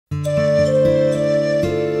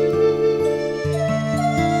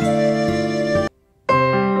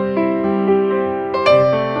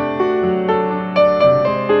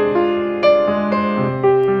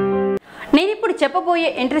చెప్పబోయే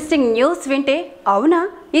interesting news వింటే అవునా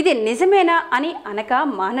ఇది నిజమేనా అని అనక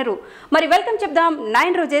మానరు. మరి వెల్కమ్ చెప్దాం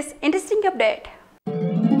 9 రోజెస్ ఇంట్రెస్టింగ్ అప్డేట్.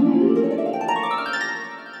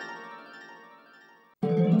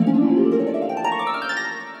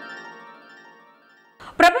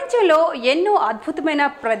 ప్రపంచంలో ఎన్నో అద్భుతమైన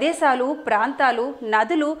ప్రదేశాలు, ప్రాంతాలు,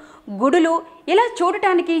 నదులు, గుడులు ఇలా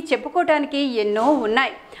చూడటానికి చెప్పుకోవటానికి ఎన్నో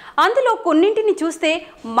ఉన్నాయి. అందులో కొన్నింటిని చూస్తే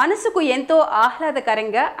మనసుకు ఎంతో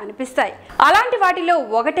ఆహ్లాదకరంగా అనిపిస్తాయి. అలాంటి వాటిలో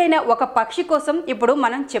ఒకటైన ఒక పక్షి కోసం ఇప్పుడు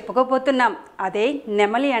మనం చెప్పుకోబోతున్నాం. అదే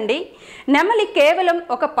నెమలి అండి. నెమలి కేవలం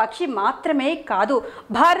ఒక పక్షి మాత్రమే కాదు,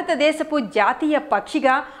 భారతదేశపు జాతీయ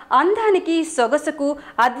పక్షిగా అందానికి, సొగసుకు,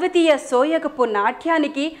 అద్వితీయ సోయగపు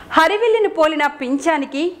నాట్యానికి, హరివిల్లును పోలిన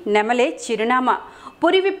పింఛానికి నెమలే చిరునామా.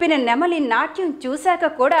 పురివిప్పిన నెమలి నాట్యం చూశాక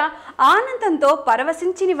కూడా ఆనందంతో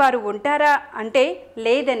పరవశించిన వారు ఉంటారా అంటే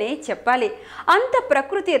లేదనే చెప్పాలి. అంత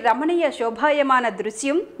ప్రకృతి రమణీయ శోభాయమాన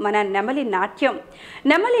దృశ్యం మన నెమలి నాట్యం.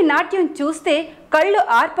 నెమలి నాట్యం చూస్తే కళ్ళు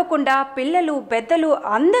ఆర్పకుండా పిల్లలు, పెద్దలు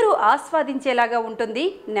అందరూ ఆస్వాదించేలాగా ఉంటుంది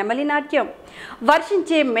నెమలి నాట్యం.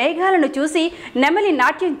 వర్షించే మేఘాలను చూసి నెమలి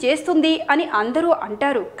నాట్యం చేస్తుంది అని అందరూ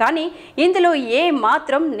అంటారు. కానీ ఇందులో ఏ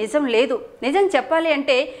మాత్రం నిజం లేదు. నిజం చెప్పాలి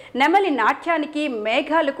అంటే నెమలి నాట్యానికి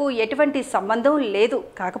మేఘాలకు ఎటువంటి సంబంధం లేదు.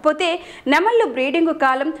 కాకపోతే నెమళ్ళు బ్రీడింగ్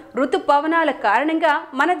కాలం, ఋతుపవనాల కారణంగా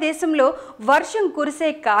మన దేశంలో వర్షం కురిసే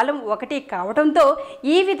కాలం ఒకటి కావడంతో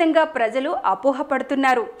ఈ విధంగా ప్రజలు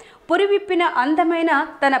అపోహపడుతున్నారు. పురివిప్పిన అందమైన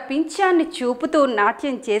తన పింఛాన్ని చూపుతూ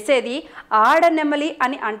నాట్యం చేసేది ఆడనెమలి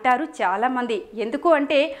అని అంటారు చాలామంది. ఎందుకు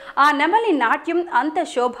అంటే ఆ నెమలి నాట్యం అంత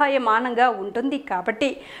శోభాయమానంగా ఉంటుంది కాబట్టి.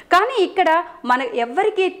 కానీ ఇక్కడ మన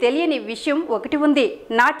ఎవ్వరికీ తెలియని విషయం ఒకటి ఉంది.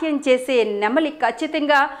 నాట్యం చేసే నెమలి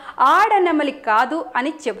ఖచ్చితంగా ఆడనెమలి కాదు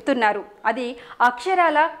అని చెబుతున్నారు. అది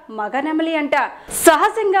అక్షరాల మగనెమలి అంట.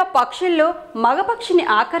 సహజంగా పక్షుల్లో మగపక్షిని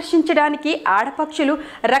ఆకర్షించడానికి ఆడపక్షులు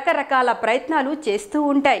రకరకాల ప్రయత్నాలు చేస్తూ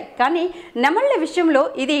ఉంటాయి. కానీ నెమళ్ళ విషయంలో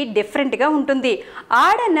ఇది డిఫరెంట్గా ఉంటుంది.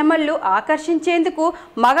 ఆడ నెమళ్ళు ఆకర్షించేందుకు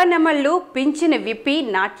మగ నెమళ్ళు పింఛను విప్పి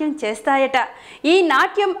నాట్యం చేస్తాయట. ఈ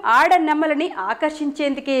నాట్యం ఆడ నెమలని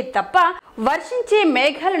ఆకర్షించేందుకే తప్ప వర్షించే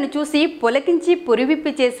మేఘాలను చూసి పులకించి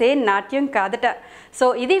పురివిప్పి చేసే నాట్యం కాదట. సో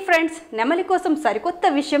ఇది ఫ్రెండ్స్, నెమలి కోసం సరికొత్త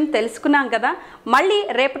విషయం తెలుసుకున్నాం కదా. మళ్ళీ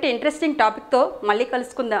రేపటి ఇంట్రెస్టింగ్ టాపిక్తో మళ్ళీ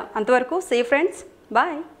కలుసుకుందాం. అంతవరకు సీ ఫ్రెండ్స్,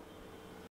 బాయ్.